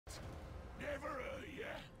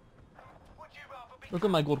Look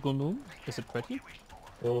at my Gorgonum. Is it pretty?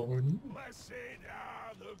 Oh,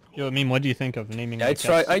 Yo, I mean, what do you think of naming Yeah, my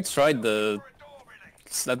cats? I tried the...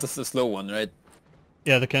 That's the slow one, right?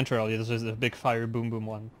 Yeah, the Cantrell. Yeah, this is the big fire boom boom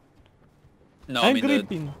one. No, I mean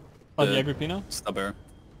Agrippino. Oh, the Agrippino? Stubber.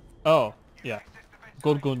 Oh, yeah.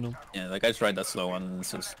 Gorgonum. Yeah, like I tried that slow one.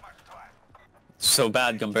 This is so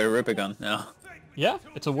bad compared to Ripper Gun now. Yeah,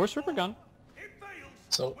 it's a worse Ripper gun.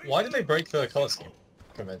 so why did they break the color scheme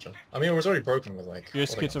convention? I mean, it was already broken with like. You're all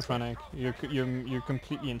the guns. schizophrenic. You're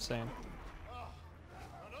completely insane.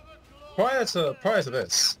 Prior to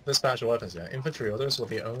this batch of weapons, yeah, infantry orders were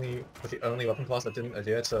the only weapon class that didn't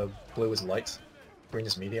adhere to blue is light, green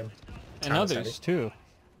is medium. And others too.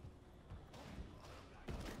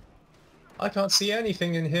 I can't see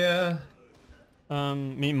anything in here.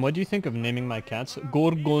 Meme, what do you think of naming my cats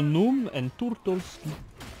Gorgonum and Turtolski?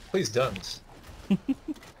 Please don't.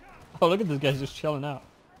 Oh, look at this guy just chilling out.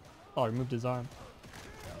 Oh, he moved his arm.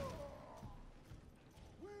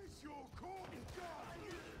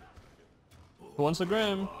 Who wants a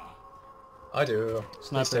gram? I do.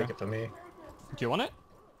 Sniper. Please take it for me. Do you want it?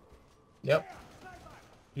 Yep.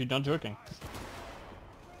 You're not joking.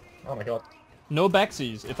 Oh my god. No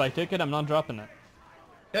backsies. If I take it, I'm not dropping it.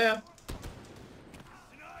 Yeah.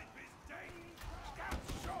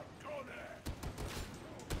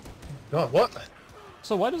 God, what?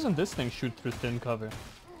 So why doesn't this thing shoot through thin cover?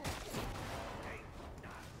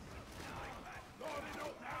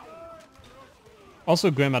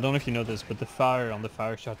 Also, Grim, I don't know if you know this, but the fire on the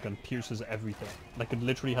fire shotgun pierces everything. Like, it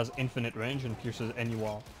literally has infinite range and pierces any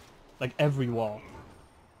wall. Like, every wall.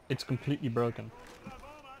 It's completely broken.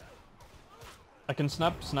 I can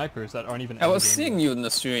snap snipers that aren't even I was endgame seeing yet. you in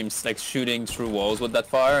the streams, like shooting through walls with that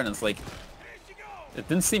fire, and it's like... It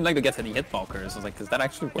didn't seem like it gets any hitmarkers. I was like, is that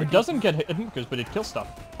actually working? It doesn't get hit markers, but it kills stuff.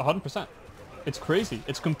 100%. It's crazy.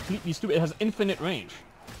 It's completely stupid. It has infinite range.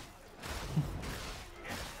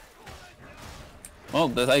 Well,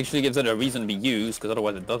 that actually gives it a reason to be used, because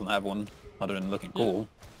otherwise it doesn't have one, other than looking cool.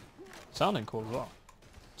 Sounding cool as well.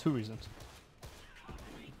 2 reasons.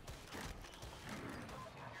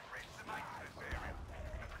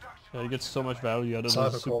 Yeah, you get so much value out of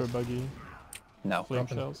those super buggy No. flame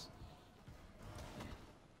shells.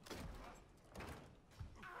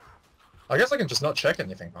 I guess I can just not check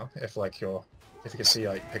anything, huh? If like if you can see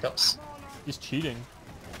like pickups. He's cheating.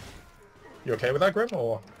 You okay with that, Grim,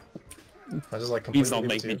 or? I just like Please completely don't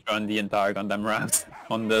leave it make to me you? run the entire goddamn route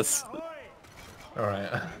on this. Alright.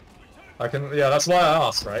 I can, yeah, that's why I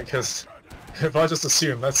asked, right? Because if I just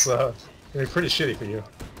assume, that's gonna be pretty shitty for you.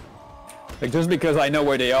 Like, just because I know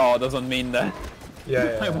where they are doesn't mean that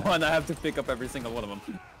Yeah, yeah. I have to pick up every single one of them.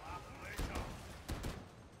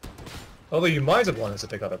 Although you might have wanted to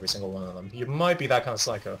pick up every single one of them. You might be that kind of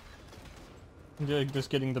psycho. Yeah, just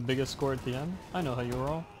getting the biggest score at the end. I know how you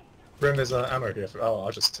roll. Grim, there's ammo here. Oh,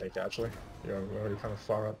 I'll just take it, actually. You're already kind of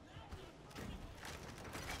far up.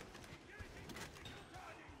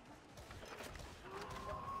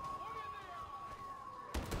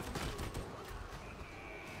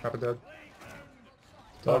 Rapid dead.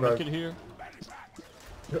 Oh, Dog make it here.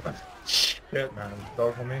 Shit, man.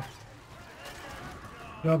 Dog for me.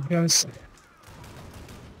 Yup, guys.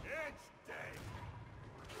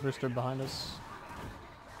 Rooster behind us.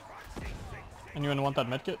 Anyone want that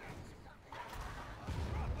medkit?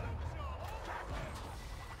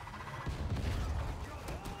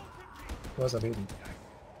 Where's that eating?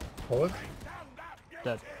 Forward?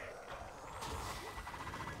 Dead.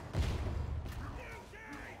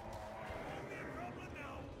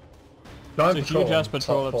 Giant There's a huge ass on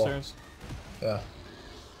patrol top floor. upstairs. Yeah.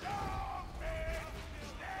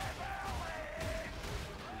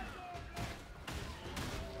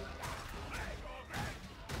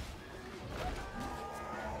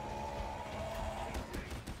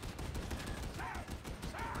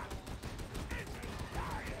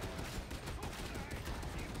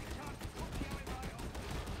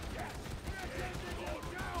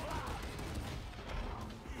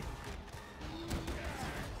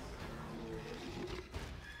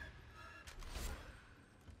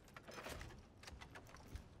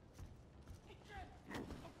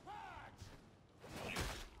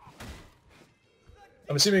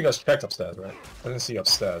 I'm assuming you guys checked upstairs, right? I didn't see you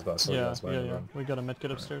upstairs, but I saw you Yeah, guys went yeah. around. We got a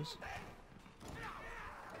medkit upstairs.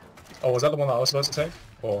 Oh, was that the one that I was supposed to take?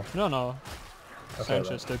 Or No. okay,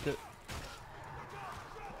 Sanchez took it.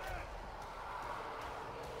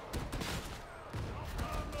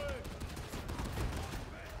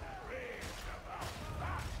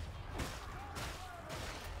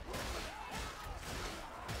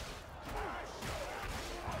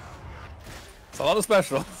 It's a lot of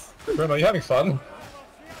specials. Grim, are you having fun?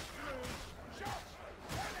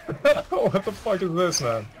 What the fuck is this,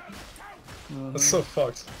 man? That's so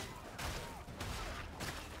fucked.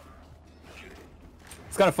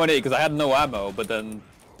 It's kind of funny because I had no ammo, but then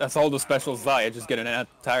that's all the specials die. I just get an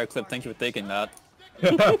entire clip. Thank you for taking that.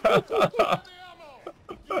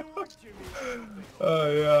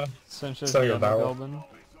 Oh yeah. Sanchez Setting a the barrel. Goblin.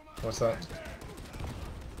 What's that?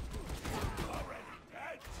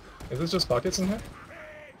 Is this just buckets in here?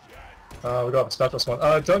 We got a specialist one.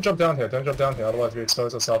 Don't jump down here, don't jump down here, otherwise we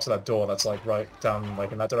expose ourselves to that door that's like right down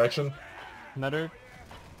like in that direction. Another.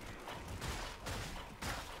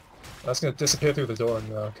 That's gonna disappear through the door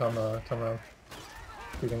and come around. Never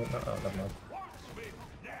mind.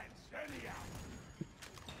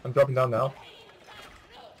 I'm dropping down now.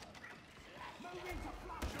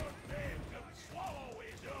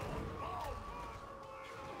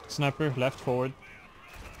 Sniper, left, forward.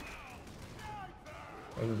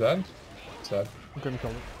 Is it dead? It's dead. Grim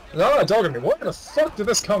killed it. No, dog at me. Where the fuck did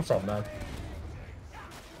this come from, man?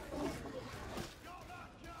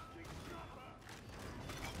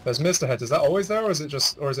 There's mist ahead. Is that always there, or is it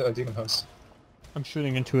a demon host? I'm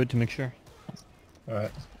shooting into it to make sure.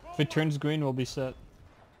 Alright. If it turns green, we'll be set.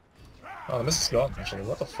 Oh, the mist is gone, actually.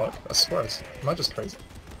 What the fuck? I swear. Am I just crazy?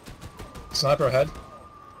 Sniper ahead.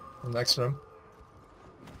 In the next room.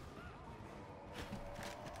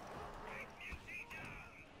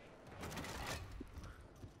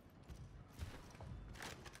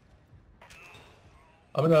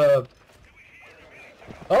 I'm gonna...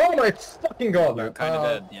 Oh my fucking god, You're man. kind of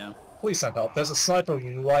dead, yeah. Please send help. There's a sniper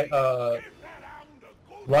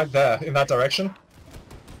right there, in that direction.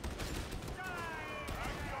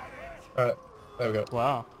 Alright, there we go.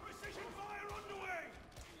 Wow.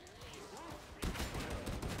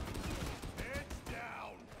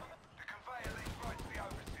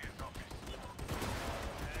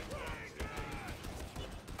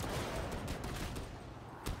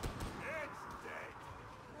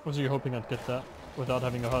 Was you hoping I'd get that without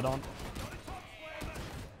having a HUD on?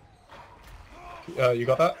 You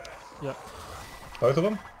got that? Yep. Both of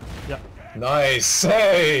them? Yep. Nice!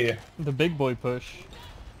 Hey! The big boy push.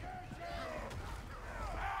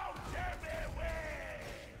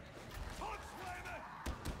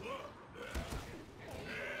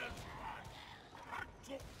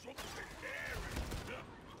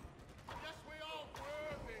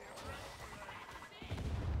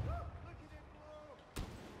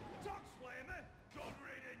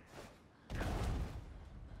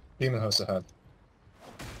 Demon host ahead.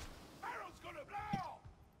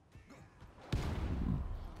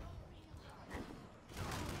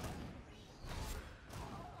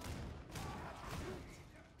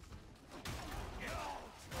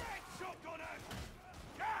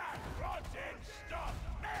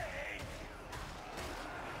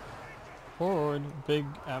 Forward, big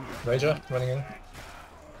Rager running in.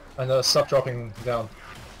 And stop dropping down.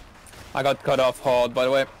 I got cut off hard, by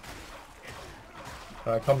the way.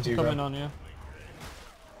 Come to you, coming Graham. on you.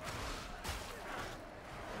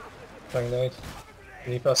 Playing nade.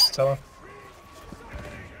 Beneath us, tower.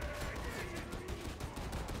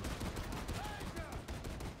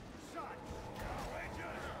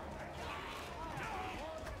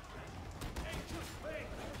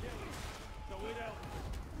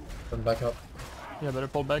 Come back up. Yeah, better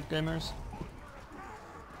pull back, gamers.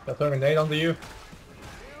 They're throwing a nade onto you.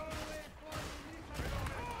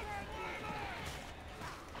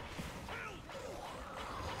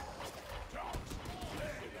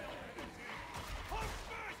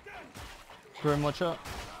 Grim, watch out.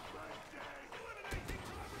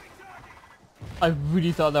 I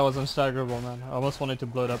really thought that was unstaggerable, man. I almost wanted to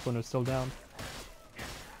blow it up when it was still down.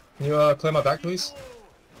 Can you clear my back, please?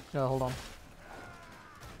 Yeah, hold on.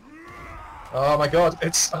 Oh my god,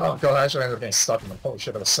 it's... Oh god, I actually ended up getting stuck in them. Holy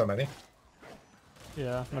shit, there were so many.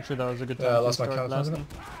 Yeah, not sure that was a good time Yeah, I to lost my start count, wasn't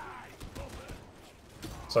blasting.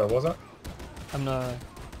 Sorry, what was that? I'm not...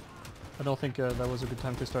 I don't think that was a good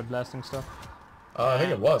time to start blasting stuff. I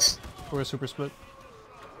think it was. Or a super split.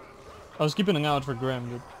 I was keeping an eye out for Grim,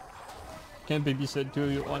 dude. Can't babysit two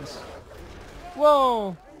of you at once.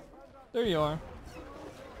 Whoa! There you are.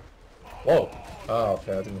 Whoa. Oh,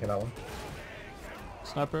 okay, I didn't hear that one.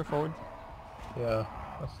 Sniper, forward. Yeah,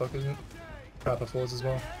 that fuck isn't. Crap affords as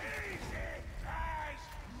well.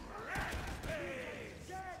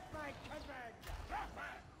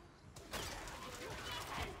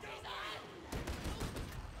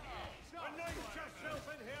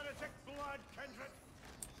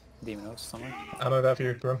 Demon host somewhere. Ammo there for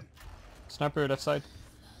you, Grim. Sniper, left side.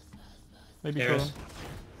 Maybe Here kill is. him.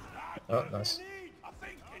 Oh, nice.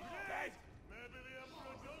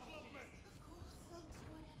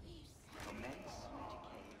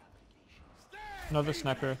 Another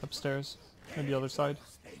sniper upstairs. On the other side.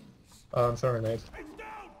 I'm throwing nades.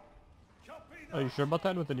 Are you sure about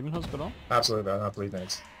that with the demon hospital? Absolutely, I don't bleed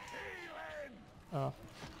nades. Oh.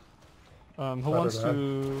 Sniper's ahead.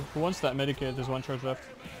 Who wants that medikit? There's one charge left.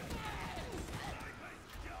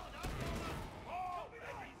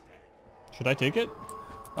 Should I take it?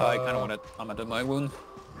 I kind of want it. I'm at my wound.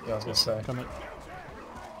 Yeah, I was gonna say. Come in.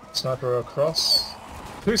 Sniper across.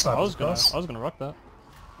 Two I snipers was across. gonna rock that.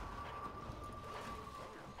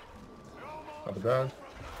 Not the bad.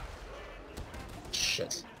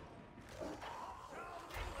 Shit.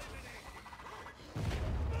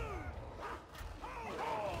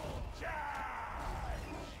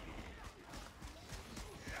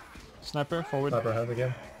 Sniper forward. Sniper ahead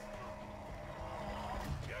again.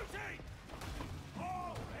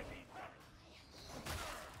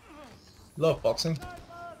 Love boxing.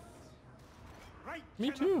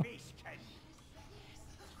 Me too.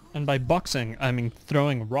 And by boxing, I mean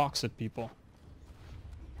throwing rocks at people.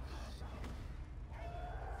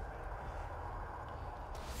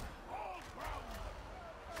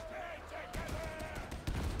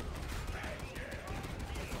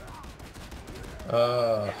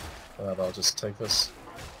 I'll just take this.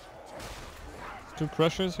 Two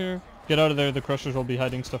crushers here. Get out of there. The crushers will be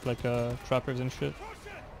hiding stuff like trappers and shit.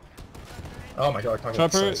 Oh my god, I can't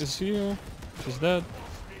get Trapper the size. is here. She's dead.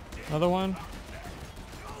 Another one.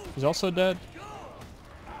 He's also dead.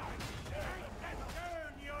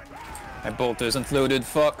 My bolt isn't loaded,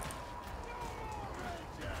 fuck.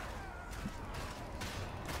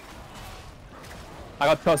 I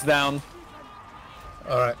got tossed down.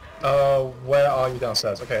 Alright, where are you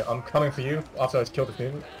downstairs? Okay, I'm coming for you after I killed the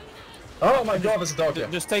mutant. Oh my god, there's a dog here.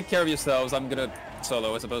 Just take care of yourselves, I'm gonna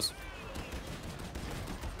solo, I suppose.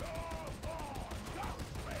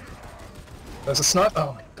 There's a sniper.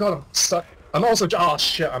 Oh my god, I'm stuck. I'm also. Oh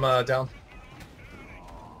shit, I'm down.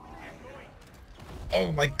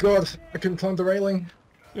 Oh my god, I couldn't climb the railing.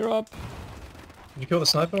 You're up. Did you kill the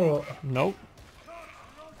sniper or? Nope.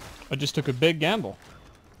 I just took a big gamble.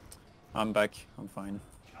 I'm back, I'm fine.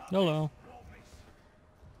 No.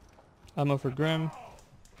 Ammo for Grim.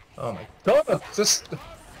 Oh my god, this.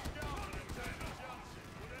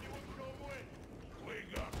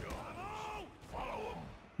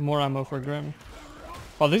 More ammo for Grim.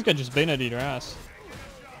 Oh, these guys just bayonet eat her ass.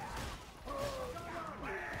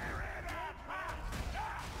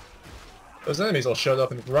 Those enemies all showed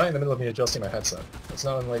up right in the middle of me adjusting my headset. It's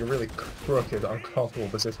now in like a really crooked, uncomfortable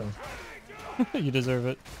position. You deserve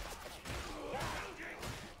it.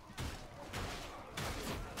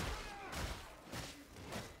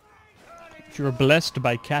 If you were blessed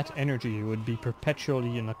by cat energy, you would be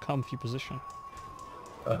perpetually in a comfy position.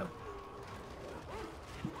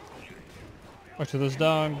 Watch those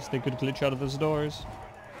dogs, they could glitch out of those doors.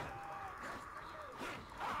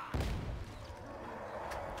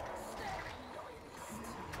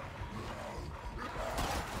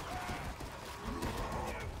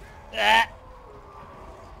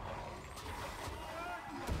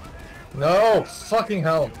 No! Fucking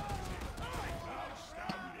hell!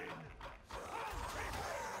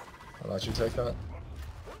 I'll let you take that.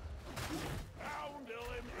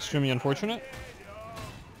 Extremely unfortunate.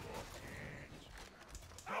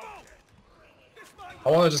 I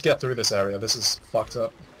want to just get through this area. This is fucked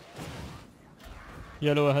up.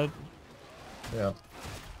 Yellow ahead. Yeah.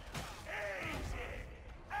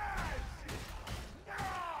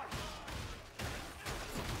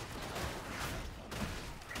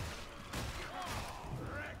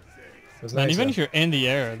 There's Man, nades even if here. you're in the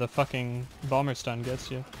air, the fucking bomber stun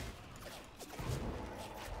gets you.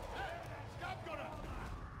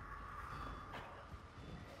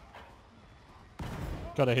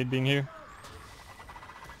 God, I hate being here.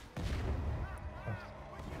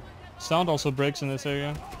 Sound also breaks in this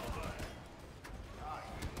area.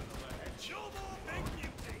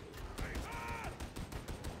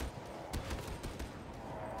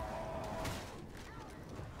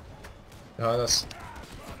 Behind us.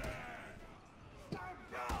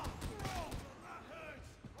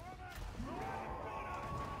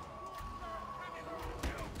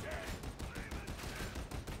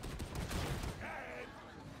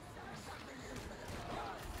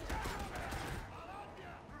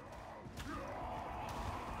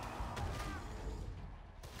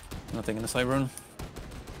 Nothing in the side run.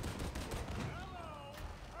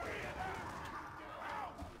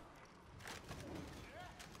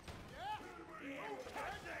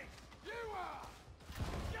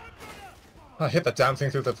 I hit that damn thing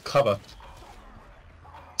through the cover.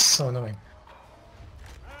 So annoying.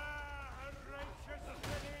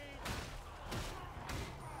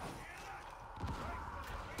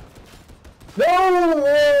 No!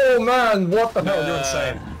 Oh man, what the hell? You're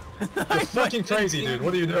insane. I You're fucking crazy, dude.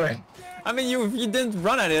 What are you doing? I mean, if you didn't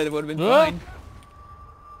run at it, it would have been Ah! fine.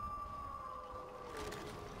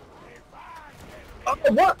 Oh,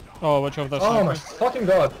 what? Oh, watch out for that Oh my sniper. fucking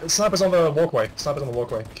god. Sniper's on the walkway. Sniper's on the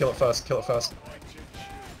walkway. Kill it first. Kill it first.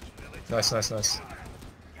 Nice, nice, nice.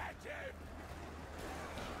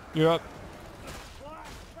 You're up.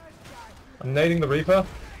 I'm nading the Reaper.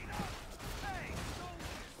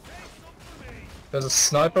 There's a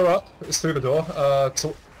sniper up. It's through the door.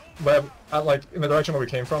 To where, like in the direction where we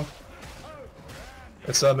came from.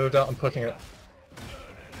 It's moved out. I'm pushing it.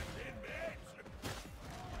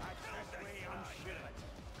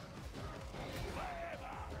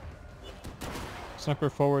 Sniper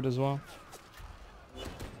forward as well. Next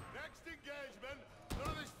engagement, none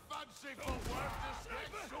of this fancy footwork, just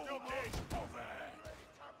get stubbers.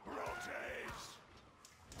 Rotate.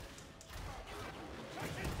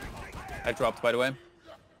 I dropped, by the way.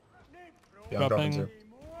 Yeah, I'm dropping Dropping. too.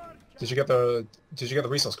 Did you get the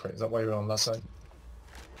resource crate? Is that why you're on that side? You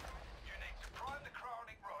need to prime the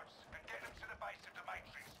cryonic rods and get them to the base of the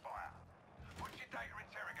matrix fire. Put your data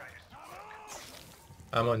interrogators to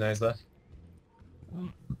work. Ammo nades there.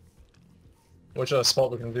 Which spot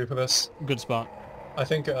we're gonna do for this? Good spot. I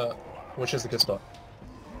think which is the good spot?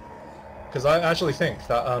 Because I actually think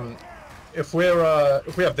that if we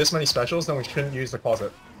have this many specials, then we shouldn't use the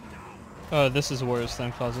closet. This is worse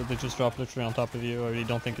than closet. They just drop literally on top of you. I really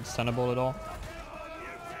don't think it's tenable at all.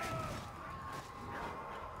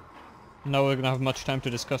 Now we're gonna have much time to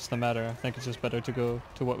discuss the matter. I think it's just better to go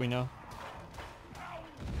to what we know.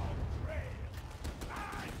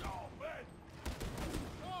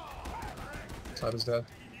 Sniper's dead.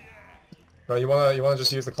 Right, you wanna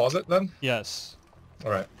just use the closet then? Yes.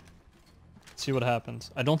 All right. See what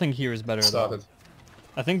happens. I don't think here is better at all. Started.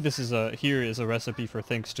 I think this is here is a recipe for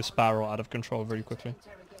things to spiral out of control very quickly.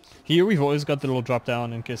 Here we've always got the little drop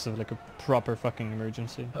down in case of like a proper fucking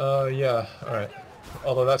emergency. Yeah. All right.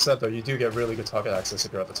 Although that said though, you do get really good target access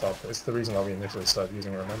if you're at the top. It's the reason why we initially started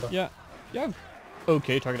using it. Remember? Yeah. Yeah.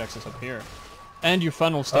 Okay, target access up here. And you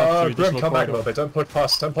funnel stuff through this Grim, little come back a corridor. little bit.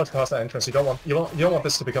 Don't push past that entrance. You don't want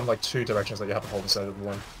this to become like two directions that you have to hold instead of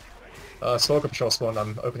one. Stalker patrol spawn.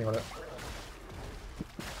 I'm opening on it.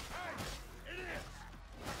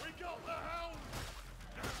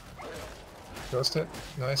 Ghost hit.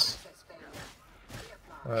 Nice.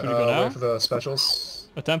 Should we go now? Wait for the specials.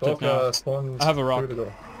 Attempt it Stalker now. spawns I have a rock. through the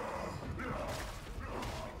door.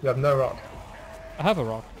 You have no rock. I have a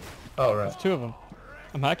rock. Oh right. Two of them.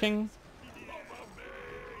 I'm hacking.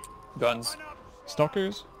 Guns.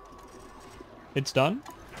 Stalkers. It's done.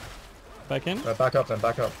 Back in. Right, back up then.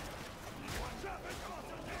 Back up.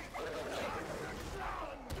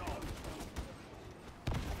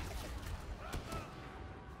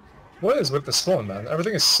 What is with the spawn, man?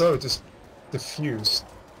 Everything is so just diffused.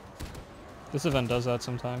 This event does that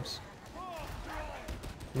sometimes.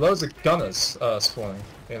 Loads of gunners spawning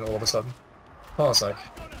in all of a sudden. Hold on a sec.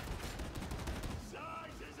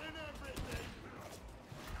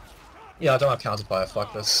 Yeah, I don't have counterfire.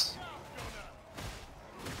 Fuck this.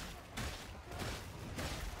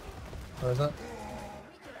 Where is that?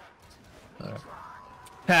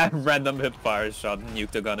 Alright. Random hipfire shot,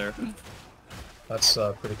 nuke the gunner. That's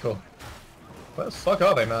pretty cool. Where the fuck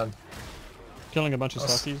are they, man? Killing a bunch of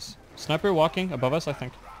stockies. Sniper walking above us, I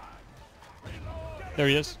think. There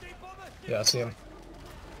he is. Yeah, I see him.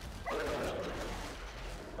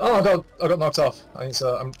 Oh, I got knocked off. I need to.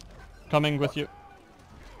 I'm. Coming with you.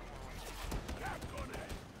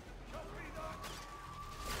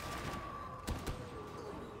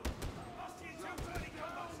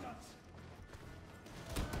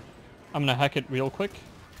 I'm gonna hack it real quick.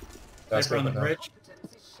 That's Sniper on the good now. bridge.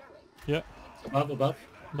 Yeah. Above.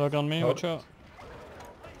 Dog on me, Oh. watch out.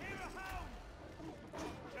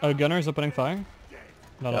 Gunner is opening fire.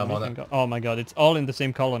 Not Yeah, on me, I'm on thank it. God. Oh my god, it's all in the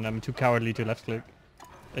same column. I'm too cowardly to left click.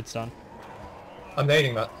 It's done. I'm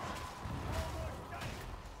nading that.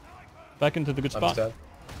 Back into the good I'm spot. dead.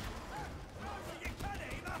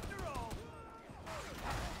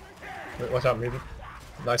 Wait, watch out, moving.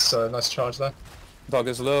 Nice, nice charge there. Dog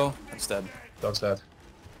is low. It's dead. Dog's dead.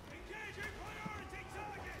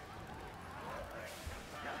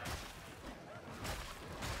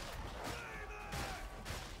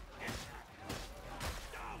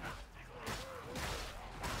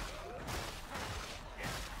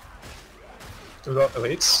 We got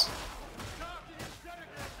elites.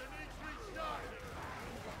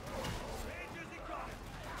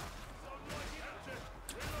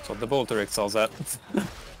 So the bolter excels at.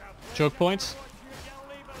 Choke points.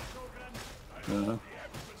 Uh-huh.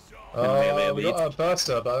 melee We elite. got a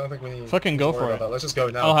burster, but I don't think we need Fucking to go worry for about it. that. Let's just go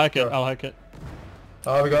now. I'll hack it. Go. I'll hack it.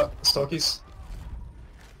 We got Stalkies.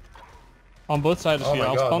 On both sides Oh here. my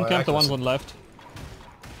I'll God, spawn my camp the ones accuracy. on left.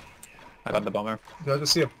 I got the bomber. Did I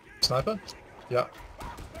just see a sniper? Yeah.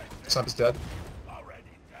 Sniper's dead.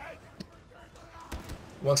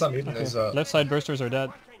 Once that mutant Okay. is Left side bursters are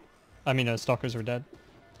dead. I mean, stalkers are dead.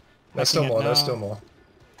 there's still Hacking it more, there's now. still more.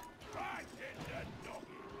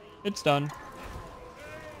 It's done.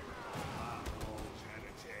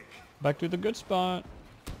 Back to the good spot.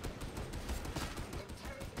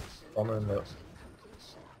 Bomber in the...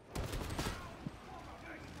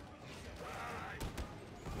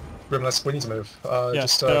 Grim, we need to move. Yeah,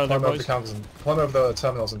 Just get out of there, climb over the boys. counters and climb over the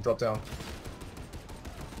terminals and drop down.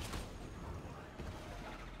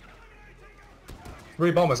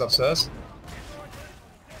 Three bombers upstairs.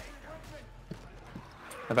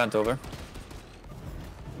 I bent over.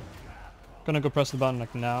 Gonna go press the button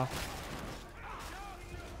like now.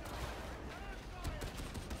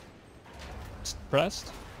 It's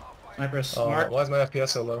pressed. Sniper smart. Why is my FPS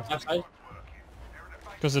so low? Left side.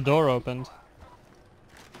 Because the door opened.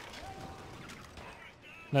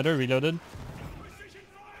 Nether reloaded.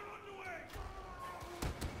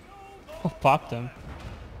 Oh, popped him.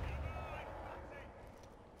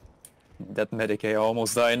 That medic I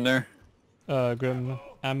almost died in there. Grim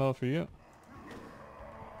ammo for you.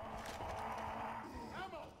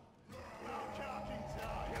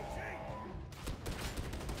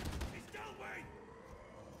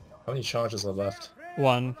 How many charges are left?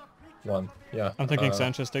 One. One. Yeah. I'm thinking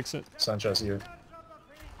Sanchez takes it. Sanchez, you.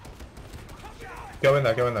 Go in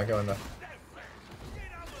there, go in there, go in there.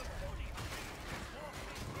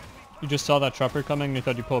 You just saw that chopper coming and you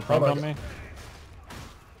thought you pulled a prank my on God. me?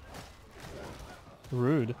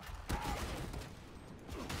 Rude.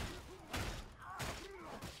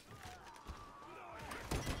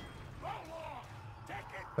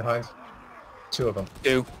 Behind. Two of them.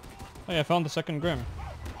 Two. Oh yeah, I found the second Grim.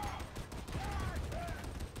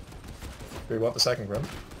 Do we want the second Grim?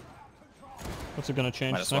 What's it gonna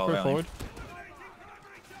change? Might as well, Sniper really. forward?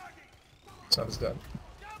 Sniper's dead.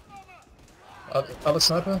 Other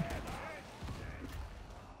sniper?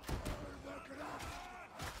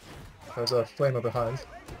 There's a flamer behind.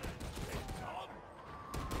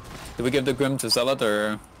 Do we give the Grim to Zealot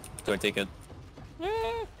or do I take it? Eh,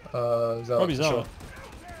 Zealot, probably for Zealot. sure.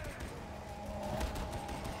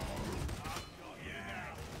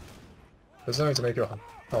 There's no need to make your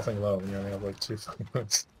health thing low when you only have like 2 fucking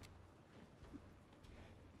points.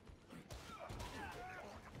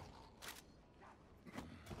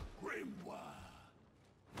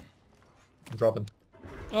 I'm dropping.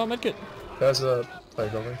 Oh, medkit. There's a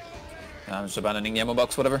plague over. I'm just abandoning the ammo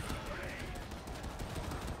box, whatever.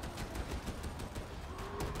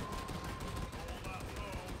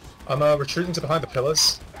 I'm retreating to behind the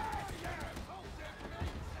pillars.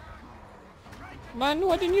 Man,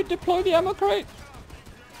 why didn't you deploy the ammo crate?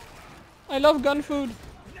 I love gun food.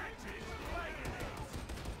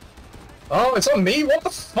 Oh, it's on me? What the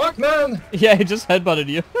fuck, man? Yeah, he just headbutted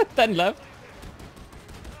you. Then left.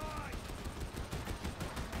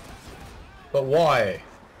 But why?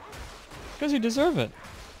 Because you deserve it.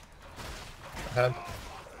 Ahead.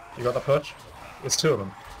 You got the push? It's 2 of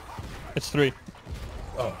them. It's 3.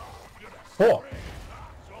 Oh. 4.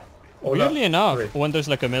 Oh, no, Weirdly enough, 3. when there's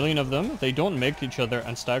like a million of them, they don't make each other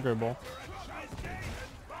unstaggerable.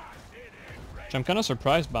 Which I'm kind of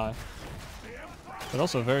surprised by. But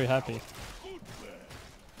also very happy.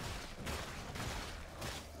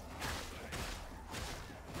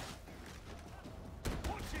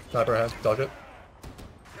 Sniper ahead. Dodge it.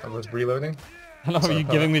 I was reloading. I love Sorry, you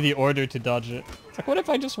hold giving on. me the order to dodge it. It's like, what if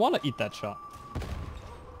I just want to eat that shot?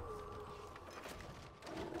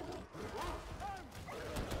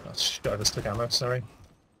 Oh, shit, I just took ammo, sorry.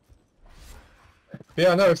 But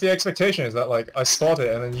yeah, no, if the expectation is that, like, I spot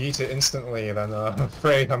it and then yeet it instantly, then I'm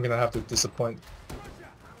afraid I'm gonna have to disappoint.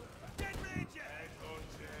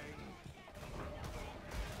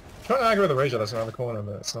 Trying to aggro the Rager that's around the corner,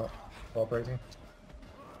 but it's not cooperating.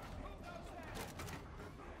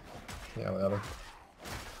 Yeah, whatever.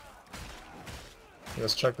 You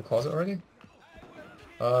guys check the closet already?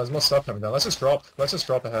 There's more stuff coming down. Let's just drop. Let's just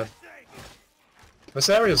drop ahead. This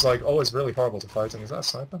area is like always really horrible to fight in. Is that a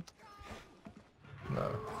sniper?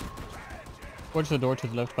 No. Watch the door to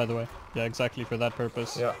the left, by the way. Yeah, exactly for that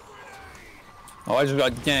purpose. Yeah. Oh, I just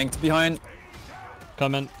got ganked behind.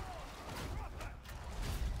 Come in.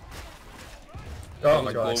 Oh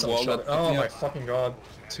my There's a god, I wall accidentally shot it. that- Oh yeah. my fucking god.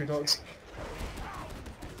 2 dogs.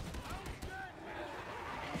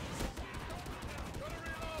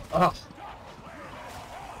 Ah!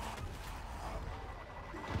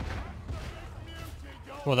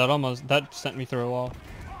 Well, that sent me through a wall.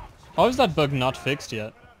 How is that bug not fixed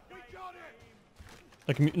yet?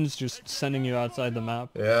 Like mutants just sending you outside the map.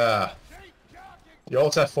 Yeah. Your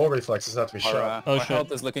alt F4 reflexes have to be shot. Oh Our shit.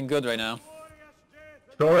 health is looking good right now.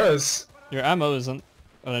 Sure is. Your ammo isn't.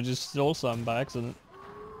 And I just stole some by accident.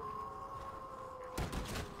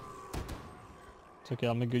 It's okay,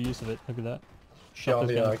 I'll make good use of it. Look at that. Get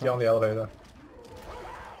on the elevator.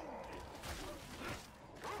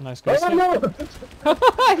 Nice go. Oh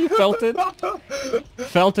no! You felt it?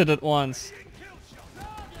 Felt it at once.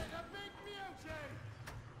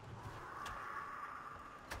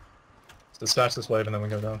 Let's dispatch this wave and then we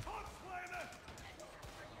go down.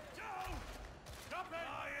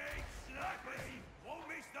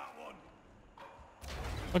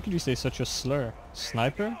 How could you say such a slur?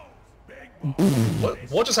 Sniper?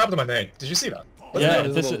 What just happened to my name? Did you see that? Yeah,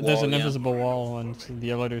 Invisible there's wall, an yeah. invisible wall when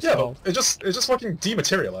the elevator Yeah, stalled. but it just fucking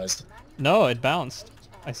dematerialized. No, it bounced.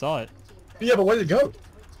 I saw it. Yeah, but where did it go? Back on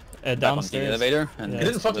the Downstairs. elevator, and Yeah. It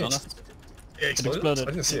didn't fucking... on us. It exploded? exploded.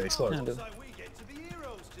 I didn't see it explode. Yeah, dude. So we get to be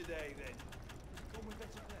heroes today then. Come with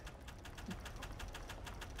better play.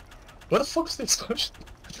 Where the fuck was the explosion?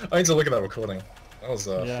 I need to look at that recording. That was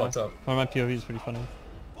Yeah. fucked up. One of my POV is pretty funny.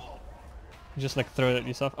 You just like throw it at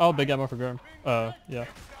yourself. Oh, big ammo for Gurm. Yeah.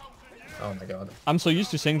 Oh my god. I'm so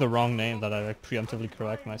used to saying the wrong name that I like preemptively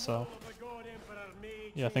correct myself.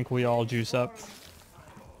 Yeah, I think we all juice up.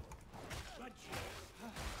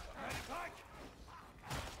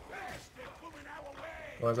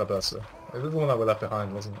 Where's that best? It was the one that we left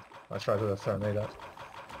behind, wasn't it? I tried to serenade that.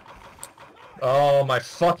 Oh my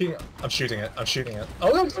fucking... I'm shooting it. I'm shooting it. Oh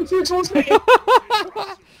no, it's coming towards me!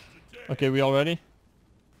 Okay, we all ready?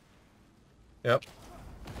 Yep.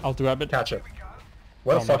 I'll grab it. Catch it.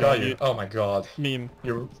 Where the Oh my fuck god, are you? Oh my god. Meme.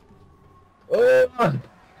 You're... Oh!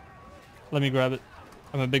 Let me grab it.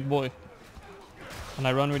 I'm a big boy. And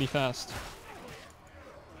I run really fast.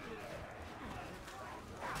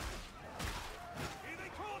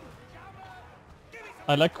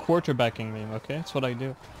 I like quarterbacking meme, okay? That's what I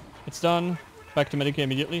do. It's done. Back to Medicaid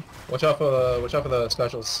immediately. Watch out for the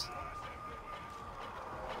specials.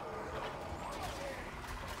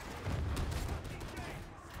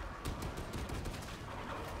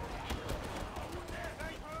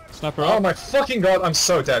 Sniper Oh up. my fucking god, I'm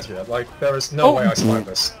so dead here. Like, there is no Oh. way I survived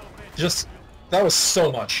this. Just... That was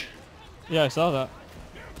so much. Yeah, I saw that.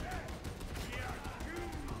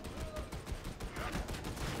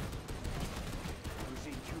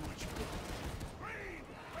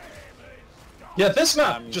 Yeah, this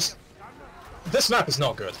map just... This map is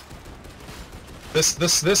not good. This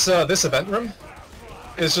event room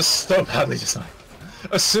is just so badly designed.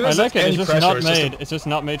 As soon I as like it. any It's just pressure, not it's just made. It's just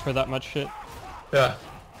not made for that much shit. yeah.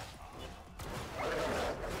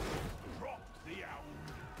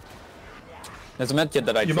 There's a medkit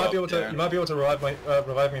that I You might be able dropped to. You might be able to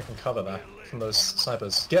revive me from cover there, from those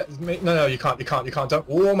snipers. Get me. No, you can't. You can't. You can't. Don't.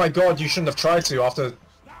 Oh my god! You shouldn't have tried to after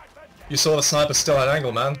you saw the sniper still at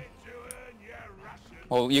angle, man.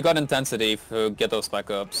 Well, you got intensity to get those back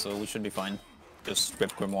up, so we should be fine. Just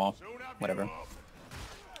rip Grimoire, whatever.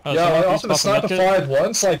 Oh, Yeah, so like, please after the pop a sniper medkit. fired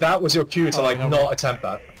once, like that was your cue to Oh, like no. not attempt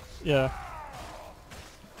that. Yeah.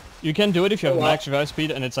 You can do it if you have Oh, max revive speed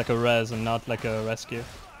and it's like a res and not like a rescue.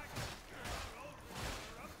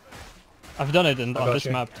 I've done it on got this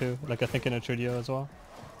you. map too, like I think in a Tridio as well.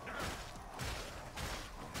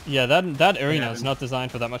 Yeah, that arena is not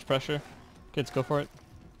designed for that much pressure. Kids, go for it.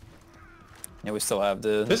 Yeah, we still have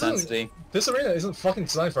the intensity. This arena isn't fucking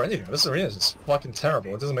designed for anything. This arena is just fucking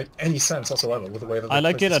terrible. It doesn't make any sense whatsoever with the way that I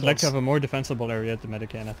like it. I'd like to have have a more defensible area at the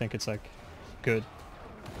Medicaid. I think it's like good.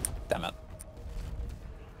 Damn it.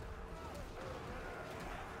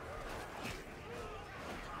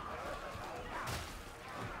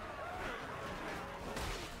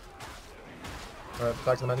 Alright,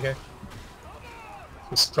 back to the metagame.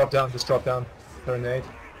 Just drop down, throw a nade.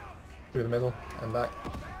 Through the middle, and back.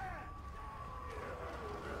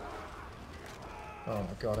 Oh my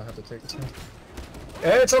god, I have to take this one.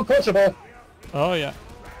 It's unpushable! Oh yeah.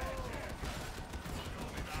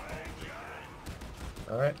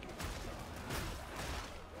 Alright.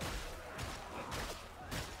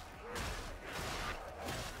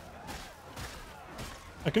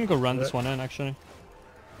 I can go run this one in actually.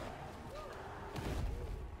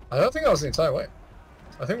 I don't think that was the entire way.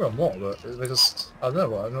 I think we're more, but they just... I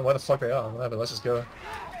don't know where the fuck they are. Whatever, let's just go.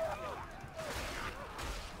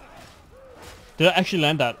 Did I actually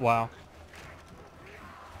land that? Wow.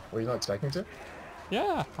 Were you not expecting to?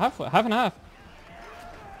 Yeah, half and half.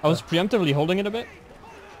 I was preemptively holding it a bit.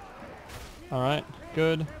 Alright,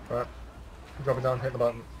 good. Alright. Drop it down, hit the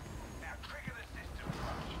button.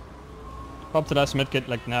 Pop the last medkit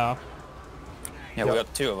like now. Yeah, we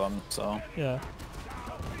got 2 of them, so... Yeah.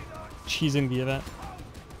 Cheesing the event.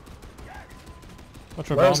 Watch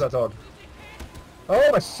for Where's bomb. that dog?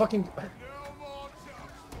 Oh my fucking...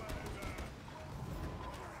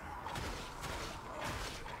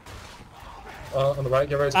 On the right,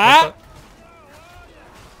 get ready to push that.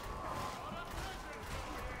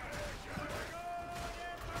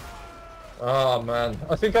 Oh man,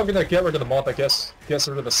 I think I'm gonna get rid of the mod that gets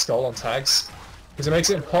rid of the skull on tags. Because it makes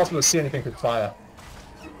it impossible to see anything through fire.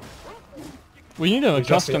 We need a just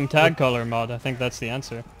custom tag color mod, I think that's the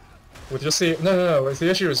answer. With just the... No, the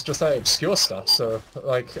issue is just that obscure stuff, so,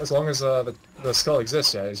 like, as long as the skull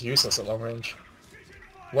exists, yeah, it's useless at long range.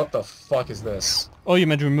 What the fuck is this? Oh, you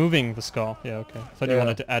meant removing the skull. Yeah, okay. I thought you Yeah.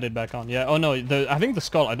 wanted to add it back on. Yeah, oh no, I think the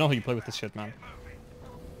skull, I don't know how you play with this shit, man.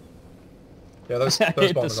 Yeah, those hate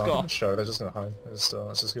the bombers aren't skull. gonna show, they're just gonna hide. It's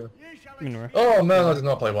just good. Ignore. Oh man, I did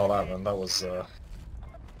not play well that one. That was,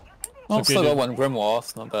 Well, okay, still dude. got 1 Grimoire,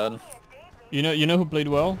 it's not bad. You know who played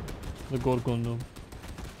well? The Gold Gundam.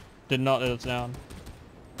 Did not let us down.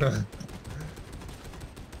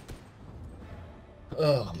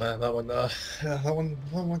 Oh man, that one, yeah, that one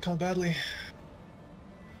went kind of badly.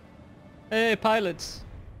 Hey, pilots!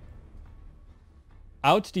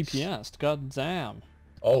 Out DPS, god damn.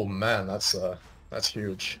 Oh man, that's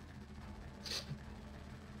huge.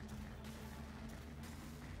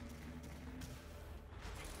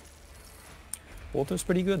 Walter's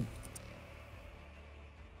pretty good.